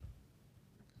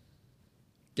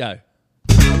Go.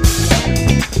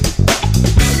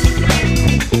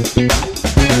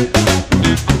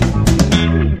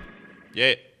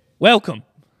 Yeah. Welcome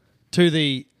to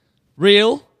the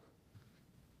Real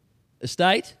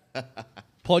Estate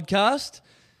podcast,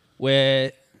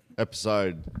 where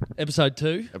Episode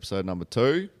number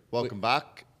 2. Welcome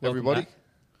back, everybody. back.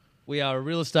 We are a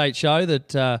real estate show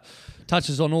that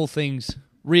touches on all things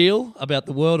real about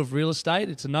the world of real estate.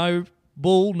 It's a no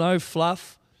bull, no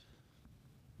fluff.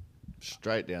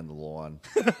 Straight down the line.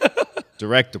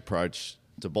 Direct approach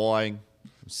to buying,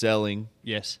 selling,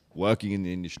 Yes. working in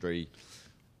the industry.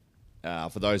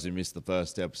 For those who missed the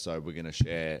first episode, we're going to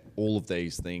share all of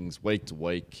these things week to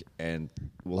week, and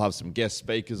we'll have some guest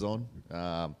speakers on.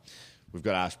 We've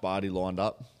got Ash Barty lined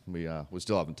up. We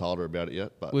still haven't told her about it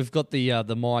yet, but We've got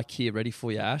the mic here ready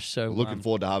for you, Ash. So we're looking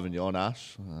forward to having you on,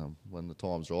 Ash, when the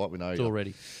time's right. We know it's you're all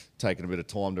ready. taking a bit of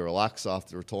time to relax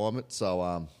after retirement.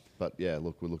 So, but yeah,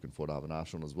 look, we're looking forward to having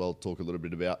Ash on as well. Talk a little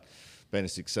bit about being a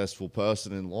successful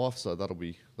person in life. So that'll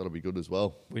be good as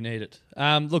well. We need it.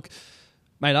 Look,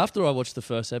 mate, after I watched the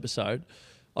first episode,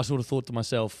 I sort of thought to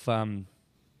myself, 95%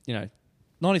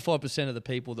 of the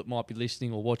people that might be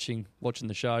listening or watching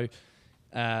the show,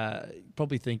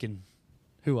 probably thinking,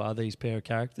 who are these pair of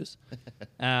characters?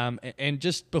 And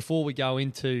just before we go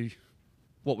into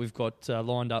what we've got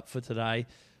lined up for today,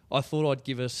 I thought I'd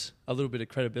give us a little bit of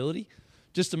credibility,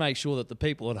 just to make sure that the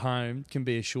people at home can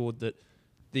be assured that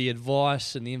the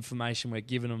advice and the information we're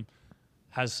giving them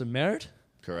has some merit.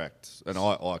 Correct. And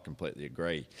I completely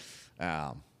agree.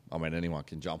 Anyone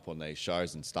can jump on these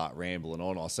shows and start rambling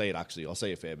on. I see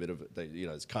a fair bit of it.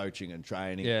 There's coaching and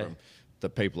training from the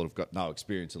people that have got no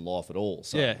experience in life at all.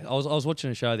 So. Yeah, I was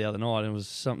watching a show the other night, and it was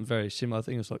something very similar. I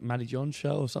think it was like Matty John's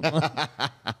show or something like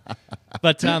that.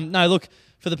 But no, look,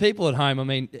 for the people at home, I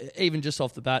mean, even just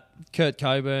off the bat, Kurt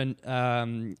Coburn,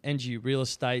 NG Real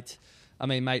Estate. I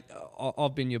mean, mate,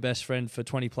 I've been your best friend for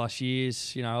 20 plus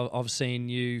years. You know, I've seen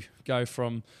you go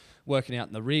from working out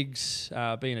in the rigs,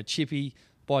 being a chippy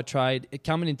by trade,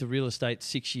 coming into real estate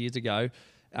 6 years ago.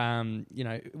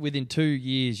 Within 2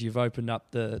 years, you've opened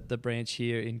up the branch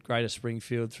here in Greater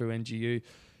Springfield through NGU.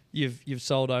 You've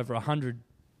sold over 100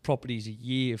 properties a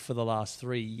year for the last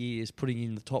 3 years, putting you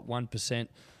in the top 1%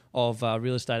 of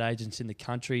real estate agents in the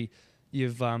country.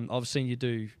 I've seen you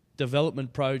do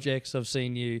development projects. I've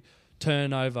seen you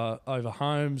turn over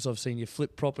homes. I've seen you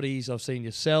flip properties. I've seen you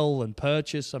sell and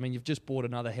purchase. I mean, you've just bought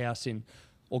another house in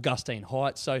Augustine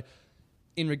Heights. So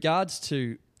in regards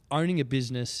to owning a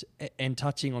business and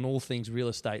touching on all things real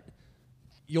estate,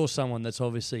 you're someone that's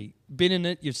obviously been in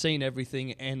it, you've seen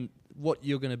everything, and what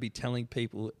you're going to be telling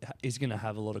people is going to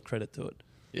have a lot of credit to it.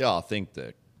 Yeah, I think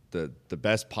that the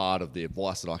best part of the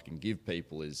advice that I can give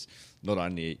people is not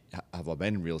only have I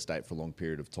been in real estate for a long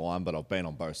period of time, but I've been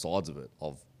on both sides of it.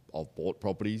 I've bought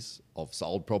properties, I've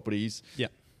sold properties. Yeah.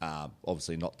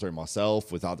 Obviously not through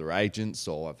myself, with other agents,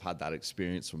 so I've had that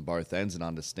experience from both ends and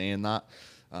understand that.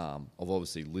 I've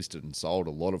obviously listed and sold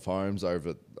a lot of homes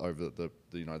over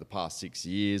the past 6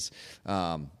 years.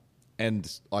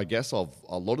 And I guess a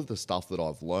lot of the stuff that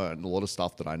I've learned, a lot of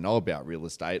stuff that I know about real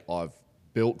estate, I've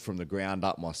built from the ground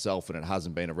up myself, and it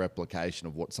hasn't been a replication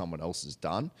of what someone else has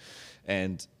done.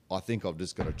 And I think I've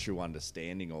just got a true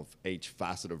understanding of each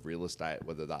facet of real estate,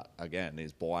 whether that, again,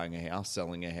 is buying a house,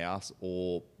 selling a house,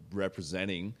 or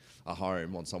representing a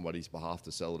home on somebody's behalf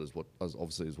to sell it, is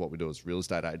what we do as real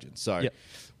estate agents. So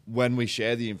when we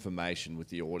share the information with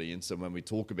the audience and when we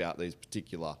talk about these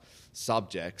particular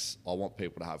subjects, I want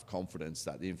people to have confidence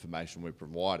that the information we're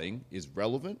providing is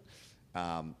relevant.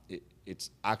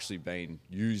 It's actually been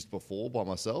used before by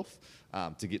myself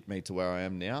to get me to where I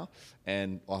am now,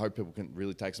 and I hope people can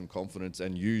really take some confidence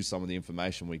and use some of the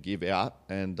information we give out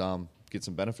and get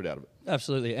some benefit out of it.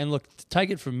 Absolutely. And look,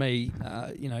 take it from me,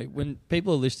 when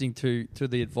people are listening to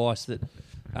the advice that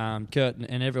Kurt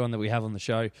and everyone that we have on the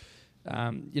show,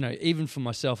 even for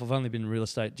myself, I've only been in real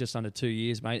estate just under 2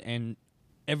 years, mate, and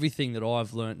everything that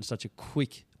I've learned in such a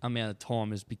quick amount of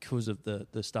time is because of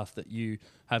the stuff that you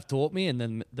have taught me and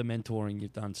then the mentoring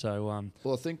you've done. So,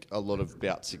 well, I think a lot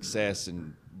about success,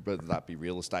 and whether that be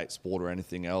real estate, sport, or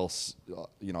anything else,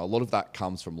 a lot of that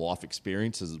comes from life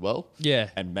experiences as well. Yeah.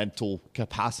 And mental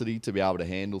capacity to be able to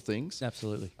handle things.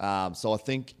 Absolutely. So I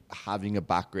think having a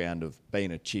background of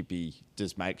being a chippy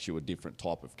just makes you a different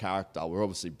type of character. We're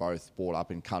obviously both brought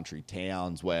up in country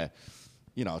towns where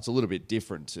it's a little bit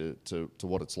different to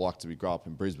what it's like to grow up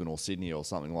in Brisbane or Sydney or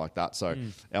something like that. So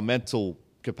our mental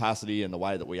capacity and the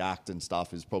way that we act and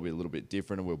stuff is probably a little bit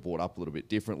different, and we're brought up a little bit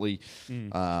differently.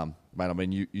 Mate, I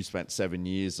mean, you spent 7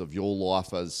 years of your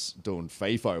life as doing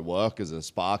FIFO work as a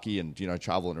Sparky and, you know,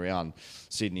 travelling around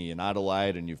Sydney and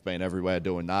Adelaide, and you've been everywhere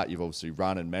doing that. You've obviously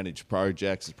run and managed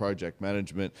projects as project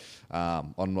management.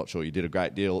 I'm not sure you did a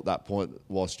great deal at that point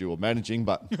whilst you were managing,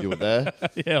 but you were there.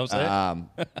 Yeah, I was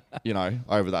there. You know,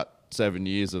 over that 7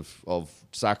 years of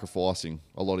sacrificing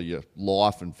a lot of your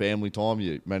life and family time,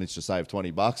 you managed to save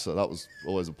 $20, so that was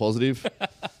always a positive.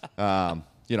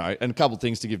 You know, and a couple of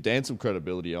things to give Dan some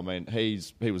credibility. I mean,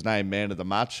 he was named man of the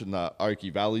match in the Oakey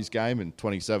Valleys game in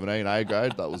 2017 A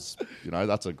grade. That was, you know,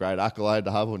 that's a great accolade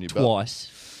to have on your belt. Twice.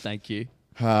 Thank you.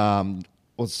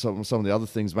 What's some of the other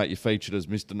things, mate? You featured as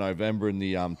Mr. November in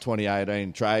the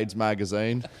 2018 Trades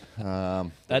magazine.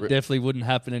 That definitely wouldn't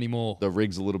happen anymore. The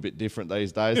rig's a little bit different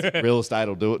these days. Real estate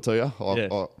will do it to you.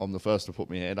 I'm the first to put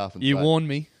my hand up and You say, warned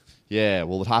me. yeah,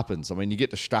 well, it happens. I mean, you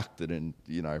get distracted and,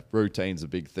 you know, routine's a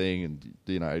big thing and,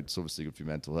 you know, it's obviously good for your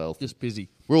mental health. Just busy.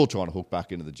 We're all trying to hook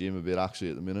back into the gym a bit, actually,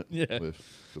 at the minute. Yeah. We've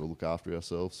got to look after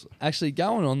ourselves. So. Actually,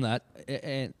 going on that,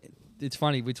 and it's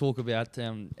funny, we talk about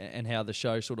and how the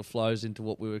show sort of flows into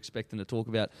what we were expecting to talk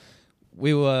about.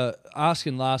 We were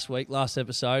asking last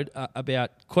episode,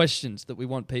 about questions that we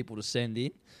want people to send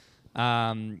in.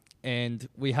 And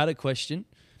we had a question.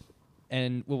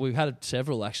 And, well, we've had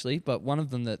several, actually, but one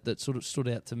of them that sort of stood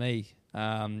out to me,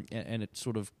 and it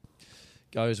sort of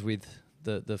goes with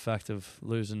the fact of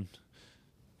losing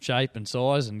shape and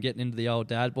size and getting into the old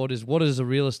dad bod, is what does a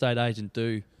real estate agent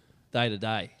do day to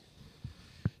day?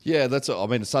 Yeah,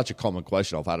 it's such a common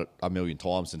question. I've had it a million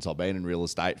times since I've been in real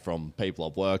estate from people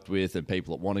I've worked with and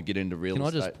people that want to get into real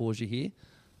estate. Can I just pause you here?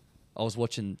 I was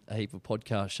watching a heap of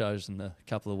podcast shows in a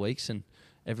couple of weeks and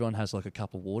everyone has like a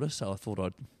cup of water, so I thought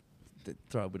I'd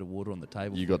throw a bit of water on the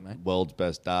table. You got mate. world's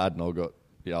best dad, and I've got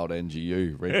the old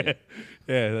NGU. Really.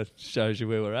 Yeah, that shows you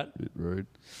where we're at. Bit rude.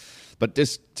 But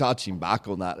just touching back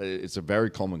on that, it's a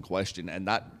very common question, and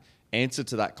that answer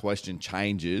to that question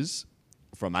changes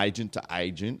from agent to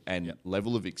agent and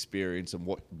level of experience and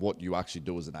what you actually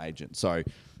do as an agent. So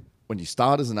when you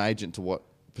start as an agent to what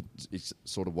it's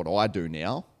sort of what I do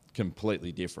now,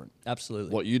 completely different.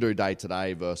 Absolutely. What you do day to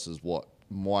day versus what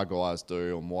my guys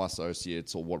do or my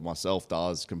associates or what myself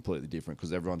does, completely different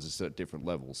because everyone's just at different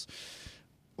levels.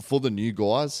 For the new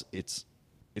guys, it's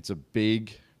a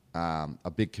big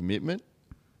commitment.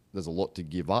 There's a lot to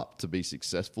give up to be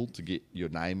successful, to get your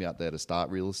name out there to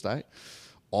start real estate.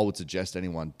 I would suggest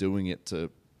anyone doing it to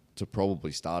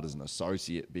probably start as an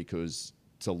associate, because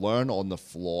to learn on the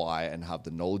fly and have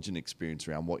the knowledge and experience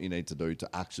around what you need to do to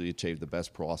actually achieve the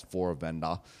best price for a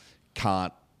vendor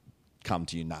can't come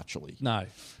to you naturally. No.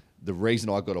 The reason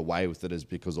I got away with it is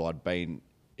because I'd been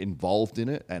involved in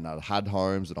it and I'd had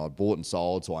homes and I'd bought and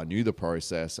sold, so I knew the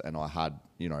process, and I had,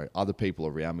 you know, other people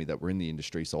around me that were in the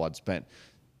industry, so I'd spent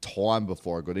time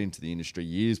before I got into the industry,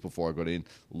 years before I got in,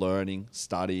 learning,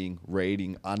 studying,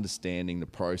 reading, understanding the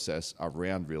process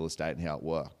around real estate and how it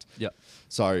worked. Yep.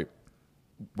 So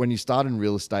when you start in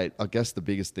real estate, I guess the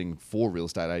biggest thing for a real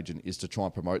estate agent is to try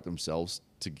and promote themselves,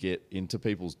 to get into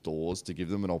people's doors, to give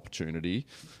them an opportunity,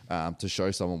 to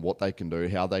show someone what they can do,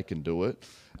 how they can do it.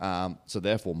 So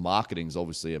therefore, marketing is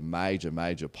obviously a major,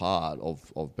 major part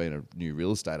of being a new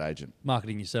real estate agent.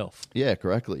 Marketing yourself. Yeah,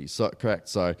 correct.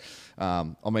 So,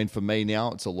 I mean, for me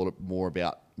now, it's a lot more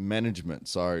about management.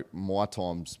 So my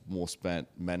time's more spent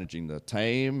managing the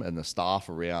team and the staff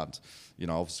around. You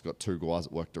know, I've just got two guys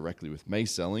that work directly with me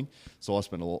selling. So I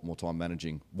spend a lot more time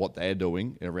managing what they're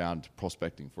doing around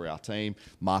prospecting for our team,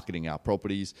 marketing our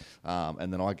properties.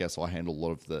 And then I guess I handle a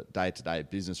lot of the day-to-day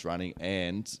business running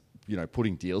and, you know,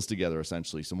 putting deals together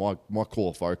essentially. So my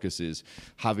core focus is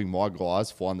having my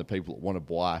guys find the people that want to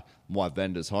buy my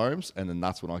vendors' homes, and then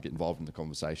that's when I get involved in the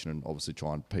conversation and obviously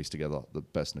try and piece together the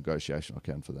best negotiation I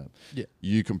can for them. Yeah.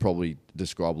 You can probably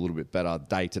describe a little bit better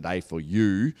day to day for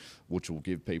you, which will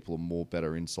give people a more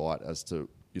better insight as to,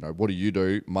 you know, what do you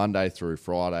do Monday through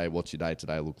Friday? What's your day to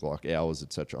day look like, hours,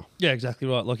 etc. Yeah, exactly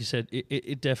right. Like you said,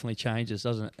 it definitely changes,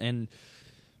 doesn't it? And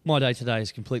my day to day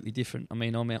is completely different. I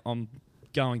mean, I'm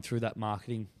going through that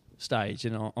marketing stage,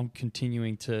 and I'm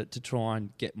continuing to try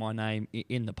and get my name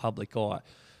in the public eye.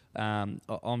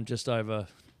 I'm just over,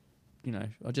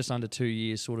 just under 2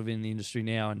 years sort of in the industry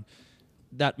now, and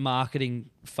that marketing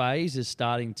phase is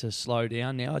starting to slow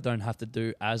down now. I don't have to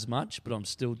do as much, but I'm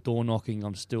still door knocking,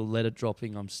 I'm still letter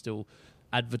dropping, I'm still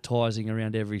advertising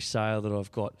around every sale that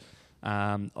I've got.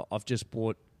 I've just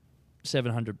bought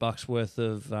 $700 worth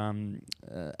of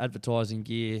advertising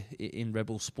gear in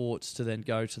Rebel Sports to then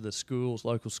go to the schools,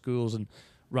 local schools, and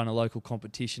run a local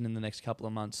competition in the next couple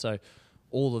of months. So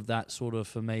all of that sort of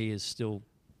for me is still,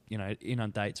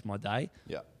 inundates my day.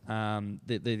 Yeah.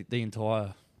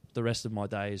 The rest of my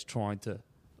day is trying to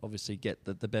obviously get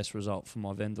the best result for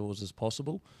my vendors as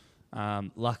possible.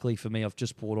 Luckily for me, I've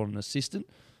just brought on an assistant.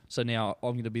 So now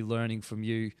I'm going to be learning from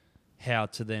you how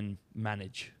to then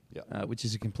manage, which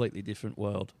is a completely different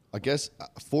world. I guess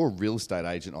for a real estate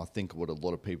agent, I think what a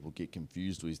lot of people get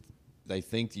confused with, they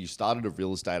think you started a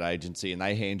real estate agency and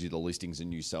they hand you the listings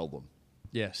and you sell them.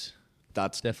 Yes.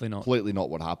 That's definitely not. Completely not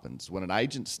what happens. When an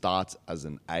agent starts as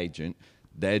an agent,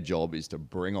 their job is to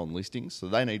bring on listings. So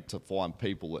they need to find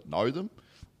people that know them,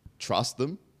 trust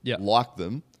them, like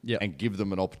them, and give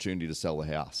them an opportunity to sell the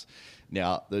house.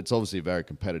 Now, it's obviously a very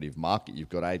competitive market. You've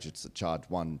got agents that charge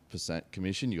 1%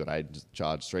 commission. You've got agents that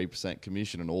charge 3%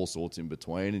 commission and all sorts in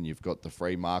between. And you've got the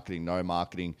free marketing, no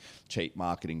marketing, cheap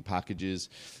marketing packages.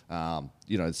 So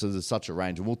there's such a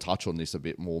range. And we'll touch on this a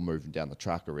bit more moving down the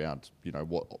track around,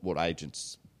 what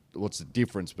agents, what's the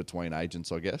difference between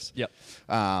agents, I guess. Yep.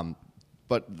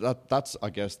 But that's, I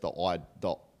guess,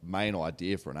 the main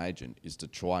idea for an agent is to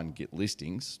try and get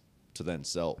listings to then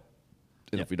sell.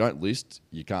 And if you don't list,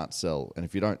 you can't sell. And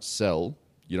if you don't sell,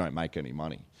 you don't make any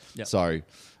money. Yep. So,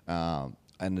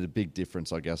 and the big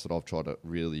difference, I guess, that I've tried to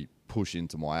really push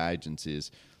into my agents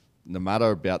is no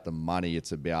matter about the money,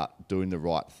 it's about doing the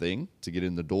right thing to get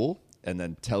in the door and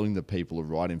then telling the people the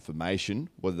right information,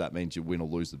 whether that means you win or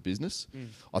lose the business.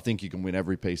 I think you can win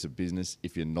every piece of business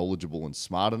if you're knowledgeable and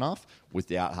smart enough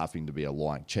without having to be a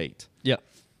lying cheat. Yeah.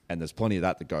 And there's plenty of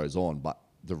that goes on, but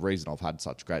the reason I've had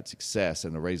such great success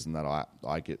and the reason that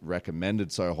I get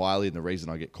recommended so highly and the reason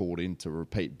I get called in to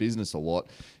repeat business a lot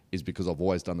is because I've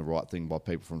always done the right thing by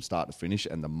people from start to finish,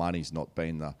 and the money's not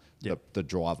been the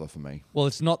driver for me. Well,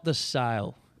 it's not the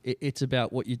sale. It's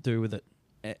about what you do with it.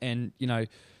 And,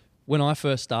 when I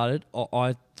first started,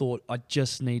 I thought I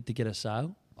just need to get a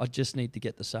sale. I just need to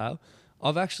get the sale.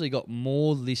 I've actually got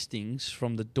more listings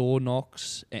from the door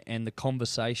knocks and the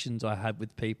conversations I had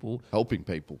with people. Helping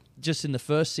people. Just in the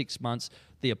first 6 months,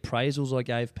 the appraisals I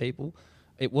gave people,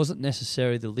 it wasn't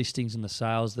necessarily the listings and the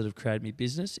sales that have created me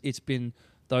business. It's been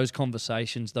those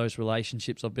conversations, those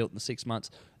relationships I've built in the 6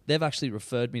 months. They've actually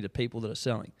referred me to people that are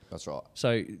selling. That's right.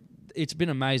 So it's been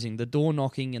amazing. The door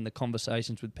knocking and the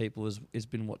conversations with people has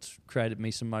been what's created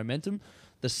me some momentum.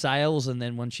 The sales, and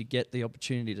then once you get the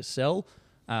opportunity to sell,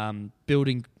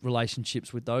 building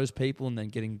relationships with those people and then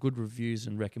getting good reviews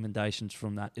and recommendations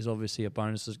from that is obviously a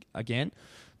bonus again.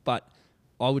 But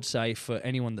I would say for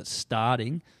anyone that's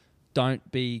starting,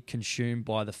 don't be consumed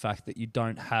by the fact that you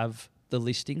don't have the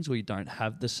listings or you don't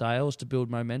have the sales to build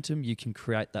momentum. You can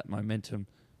create that momentum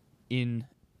in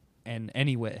and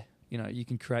anywhere. You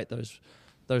can create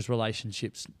those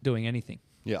relationships doing anything.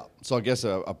 Yeah. So I guess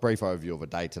a brief overview of a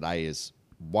day today is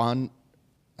one,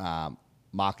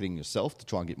 marketing yourself to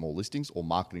try and get more listings, or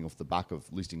marketing off the back of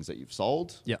listings that you've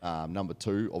sold. Yeah. Number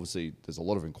two, obviously, there's a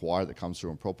lot of inquiry that comes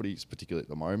through on properties, particularly at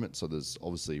the moment. So there's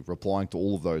obviously replying to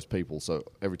all of those people. So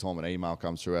every time an email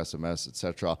comes through, SMS,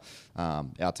 etc.,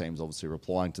 our team's obviously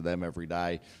replying to them every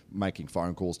day, making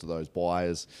phone calls to those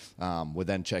buyers. We're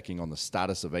then checking on the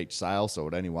status of each sale. So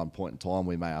at any one point in time,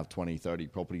 we may have 20, 30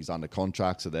 properties under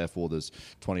contract. So therefore, there's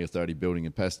 20 or 30 building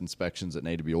and pest inspections that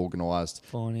need to be organised.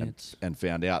 Finance. And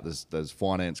found out there's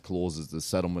finance clauses, there's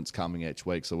settlements coming each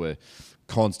week. So we're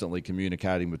constantly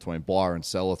communicating between buyer and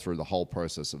seller through the whole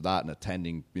process of that and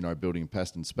attending, building and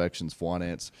pest inspections,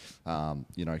 finance,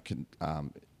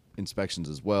 inspections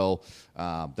as well.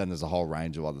 Then there's a whole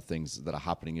range of other things that are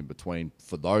happening in between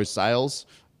for those sales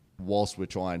whilst we're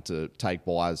trying to take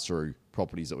buyers through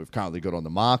properties that we've currently got on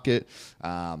the market.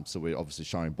 So we're obviously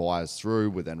showing buyers through.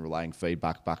 We're then relaying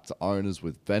feedback back to owners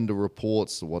with vendor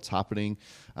reports to what's happening.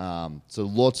 So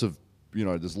lots of,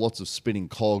 there's lots of spinning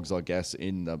cogs, I guess,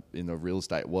 in the real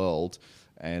estate world.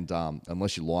 And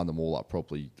unless you line them all up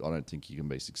properly, I don't think you can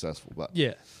be successful. But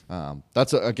yeah,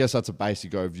 I guess that's a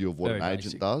basic overview of what Very an agent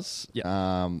basic. does.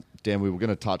 Yeah. Dan, we were going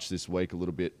to touch this week a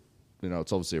little bit.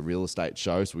 It's obviously a real estate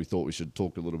show, so we thought we should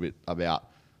talk a little bit about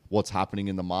what's happening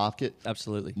in the market.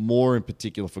 Absolutely. More in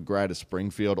particular for Greater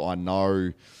Springfield. I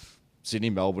know Sydney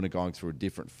and Melbourne are going through a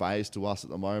different phase to us at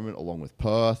the moment, along with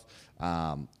Perth.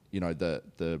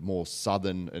 The more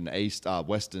southern and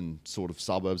western sort of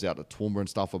suburbs out at Toowoomba and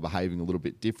stuff are behaving a little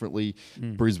bit differently.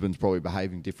 Brisbane's probably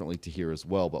behaving differently to here as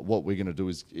well. But what we're going to do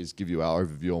is give you our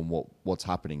overview on what's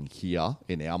happening here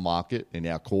in our market, in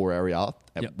our core area,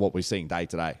 and what we're seeing day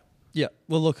to day. Yeah.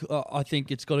 Well, look, I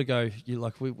think it's got to go.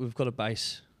 We've got to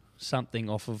base something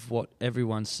off of what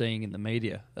everyone's seeing in the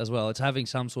media as well. It's having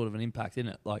some sort of an impact in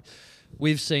it. Like,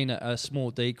 we've seen a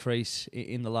small decrease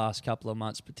in the last couple of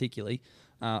months, particularly.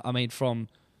 From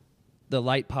the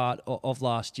late part of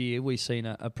last year, we've seen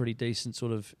a pretty decent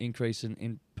sort of increase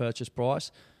in purchase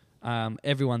price.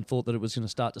 Everyone thought that it was going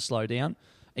to start to slow down.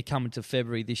 It came into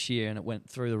February this year and it went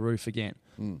through the roof again.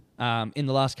 In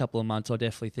the last couple of months, I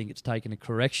definitely think it's taken a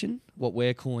correction, what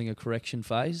we're calling a correction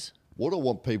phase. What I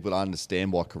want people to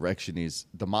understand by correction is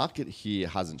the market here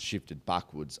hasn't shifted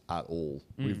backwards at all.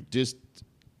 We've just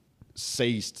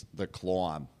ceased the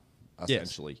climb,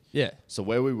 essentially. Yes. Yeah. So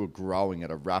where we were growing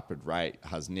at a rapid rate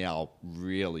has now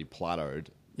really plateaued.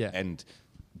 Yeah. And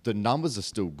the numbers are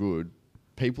still good.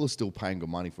 People are still paying good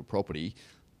money for property.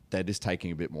 They're just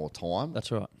taking a bit more time.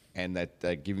 That's right. And that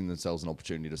they're giving themselves an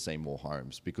opportunity to see more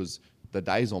homes because the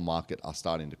days on market are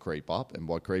starting to creep up. And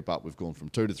by creep up, we've gone from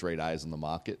 2 to 3 days on the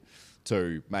market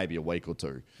to maybe a week or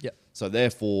two. Yep. So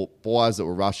therefore, buyers that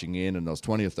were rushing in and there was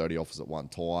 20 or 30 offers at one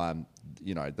time,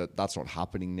 that's not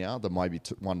happening now. There might be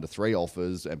 1 to 3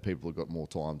 offers and people have got more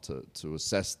time to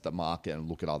assess the market and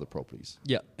look at other properties.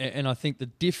 Yeah, and I think the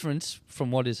difference from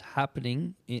what is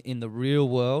happening in the real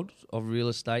world of real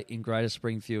estate in Greater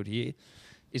Springfield here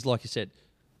is, like you said,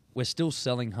 we're still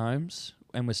selling homes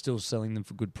and we're still selling them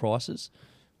for good prices.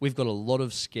 We've got a lot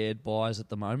of scared buyers at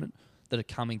the moment that are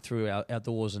coming through our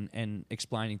doors and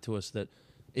explaining to us that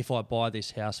if I buy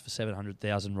this house for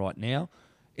 $700,000 right now,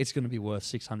 it's going to be worth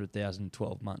 $600,000 in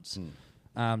 12 months.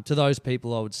 To those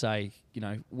people, I would say,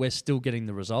 we're still getting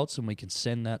the results and we can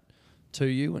send that to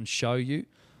you and show you.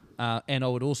 And I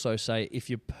would also say if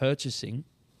you're purchasing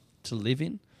to live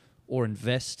in or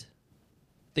invest,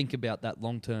 think about that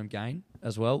long-term gain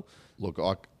as well. Look,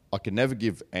 I can never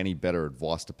give any better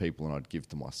advice to people than I'd give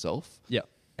to myself. Yeah.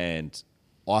 And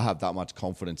I have that much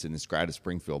confidence in this Greater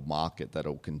Springfield market that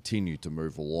it'll continue to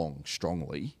move along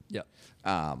strongly. Yeah.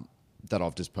 That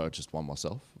I've just purchased one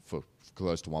myself for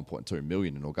close to 1.2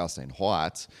 million in Augustine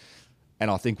Heights, and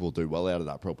I think we'll do well out of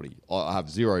that property. I have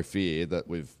zero fear that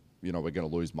we're going to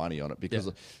lose money on it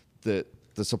because the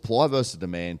supply versus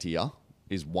demand here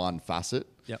is one facet.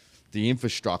 Yep. The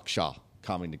infrastructure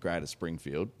coming to Greater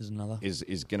Springfield is another.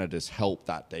 Is going to just help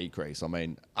that decrease. I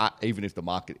mean, even if the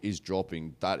market is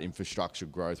dropping, that infrastructure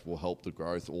growth will help the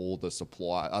growth or the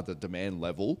supply, the demand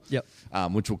level,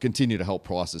 which will continue to help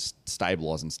prices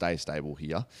stabilise and stay stable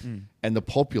here. And the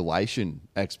population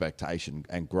expectation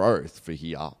and growth for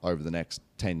here over the next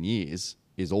 10 years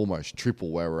is almost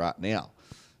triple where we're at now.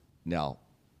 Now,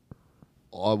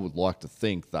 I would like to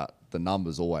think that the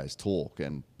numbers always talk,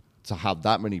 and to have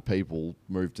that many people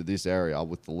move to this area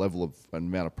with the level of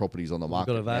amount of properties on the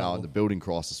market now and the building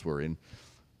crisis we're in,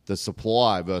 the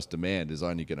supply versus demand is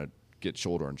only going to get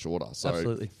shorter and shorter. So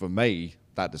Absolutely. For me,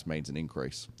 that just means an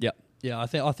increase. Yeah. Yeah, I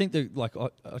think that, like,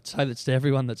 I'd say that's to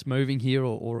everyone that's moving here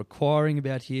or acquiring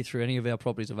about here through any of our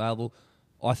properties available.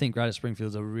 I think Greater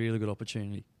Springfield's a really good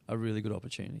opportunity. A really good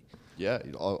opportunity. Yeah,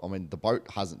 I mean, the boat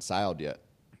hasn't sailed yet.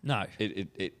 No.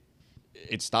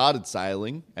 It started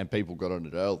sailing and people got on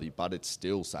it early, but it's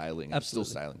still sailing. Absolutely. It's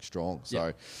still sailing strong.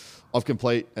 So I've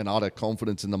complete and utter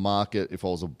confidence in the market. If I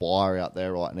was a buyer out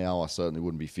there right now, I certainly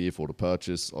wouldn't be fearful to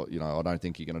purchase. I don't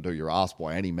think you're going to do your ask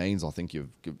by any means. I think you're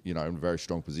in a very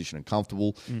strong position and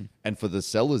comfortable. And for the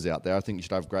sellers out there, I think you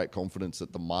should have great confidence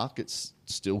that the market's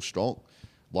still strong.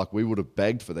 Like, we would have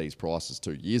begged for these prices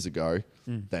 2 years ago.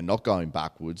 They're not going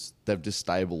backwards. They've just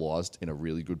stabilised in a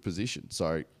really good position.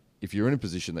 So if you're in a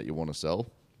position that you want to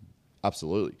sell,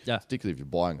 absolutely. Yeah. Particularly if you're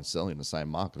buying and selling in the same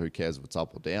market, who cares if it's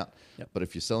up or down? Yep. But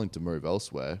if you're selling to move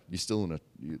elsewhere, you're still in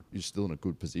a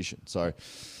good position. So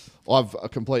I've a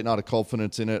complete and utter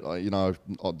confidence in it.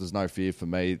 There's no fear for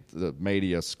me. The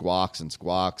media squawks and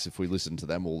squawks. If we listen to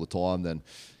them all the time, then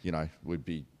we'd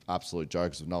be absolute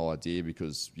jokers with no idea,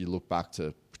 because you look back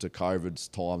to COVID's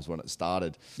times when it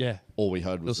started. Yeah. All we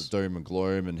heard was the doom and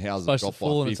gloom and how's it it drop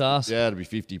fall by 50, its ass. Yeah, to be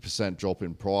 50% drop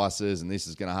in prices, and this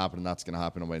is going to happen and that's going to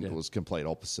happen. I mean, it was complete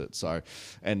opposite. So,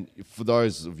 and for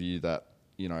those of you that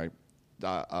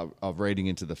are reading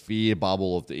into the fear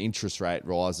bubble of the interest rate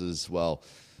rises, well,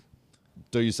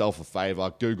 do yourself a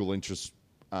favour. Google interest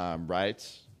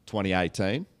rates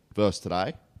 2018 versus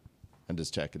today, and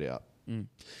just check it out.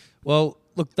 Well,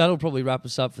 look, that'll probably wrap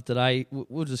us up for today.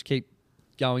 We'll just keep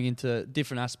going into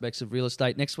different aspects of real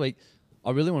estate. Next week, I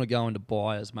really want to go into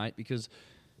buyers, mate, because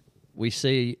we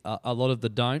see a lot of the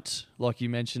don'ts, like you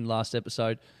mentioned last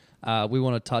episode. We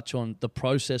want to touch on the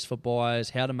process for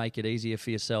buyers, how to make it easier for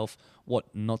yourself,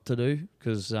 what not to do,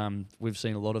 because we've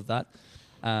seen a lot of that.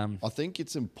 I think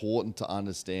it's important to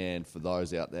understand for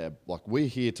those out there, like, we're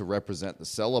here to represent the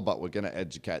seller, but we're going to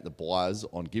educate the buyers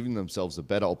on giving themselves a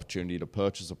better opportunity to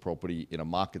purchase a property in a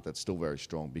market that's still very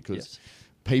strong, because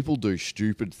people do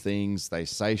stupid things. They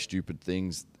say stupid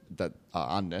things that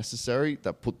are unnecessary,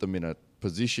 that put them in a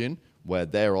position where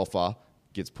their offer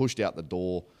gets pushed out the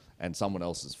door and someone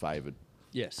else is favoured.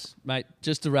 Yes, mate.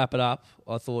 Just to wrap it up,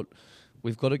 I thought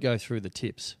we've got to go through the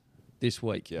tips this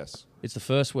week. Yes. It's the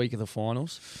first week of the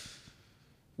finals.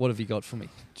 What have you got for me?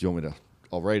 Do you want me to?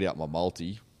 I'll read out my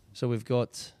multi. So we've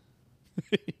got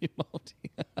multi.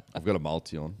 I've got a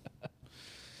multi on.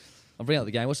 I'll bring out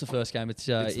the game. What's the first game? It's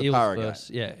the Eels Para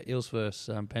versus Eels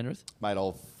versus Penrith. Mate,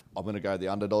 I'm going to go the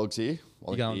underdogs here.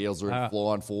 I think the Eels are in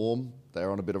flying form.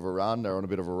 They're on a bit of a run. They're on a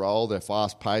bit of a roll. They're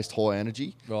fast-paced, high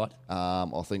energy. Right.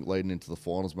 I think leading into the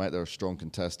finals, mate, they're a strong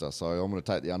contester. So I'm going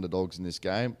to take the underdogs in this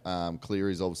game.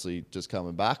 Cleary's obviously just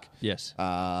coming back. Yes.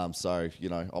 So,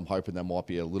 I'm hoping there might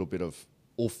be a little bit of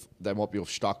they might be off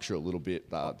structure a little bit,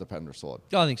 the Penrith side.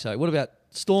 I think so. What about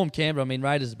Storm Canberra? I mean,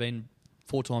 Raiders have been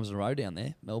 4 times in a row down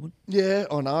there, Melbourne. Yeah,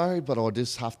 I know, but I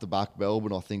just have to back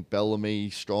Melbourne. I think Bellamy,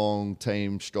 strong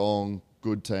team,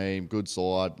 good team, good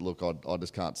side. Look, I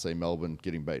just can't see Melbourne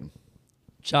getting beaten.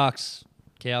 Sharks,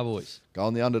 Cowboys. Go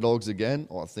on the underdogs again.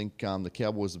 I think the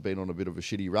Cowboys have been on a bit of a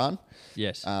shitty run.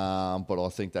 Yes. But I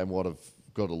think they might have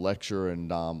got a lecture and,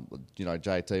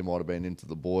 JT might have been into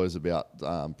the boys about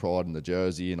pride in the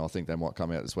jersey, and I think they might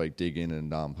come out this week, dig in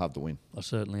and have the win. I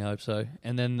certainly hope so.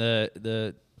 And then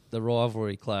the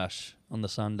rivalry clash on the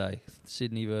Sunday,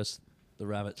 Sydney versus the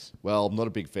Rabbits. Well, I'm not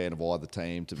a big fan of either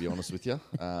team, to be honest with you.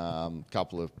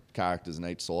 Couple of characters in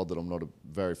each side that I'm not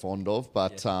very fond of.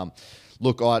 But,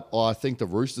 look, I think the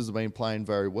Roosters have been playing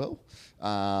very well.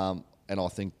 And I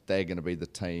think they're going to be the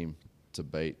team to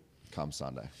beat come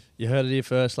Sunday. You heard it here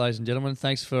first, ladies and gentlemen.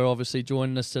 Thanks for obviously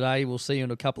joining us today. We'll see you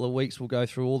in a couple of weeks. We'll go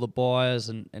through all the buyers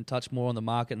and touch more on the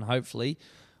market. And hopefully,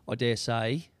 I dare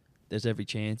say, there's every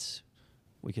chance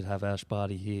we could have Ash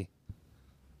Barty here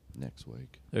Next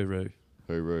week. Hooroo.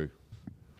 Hooroo.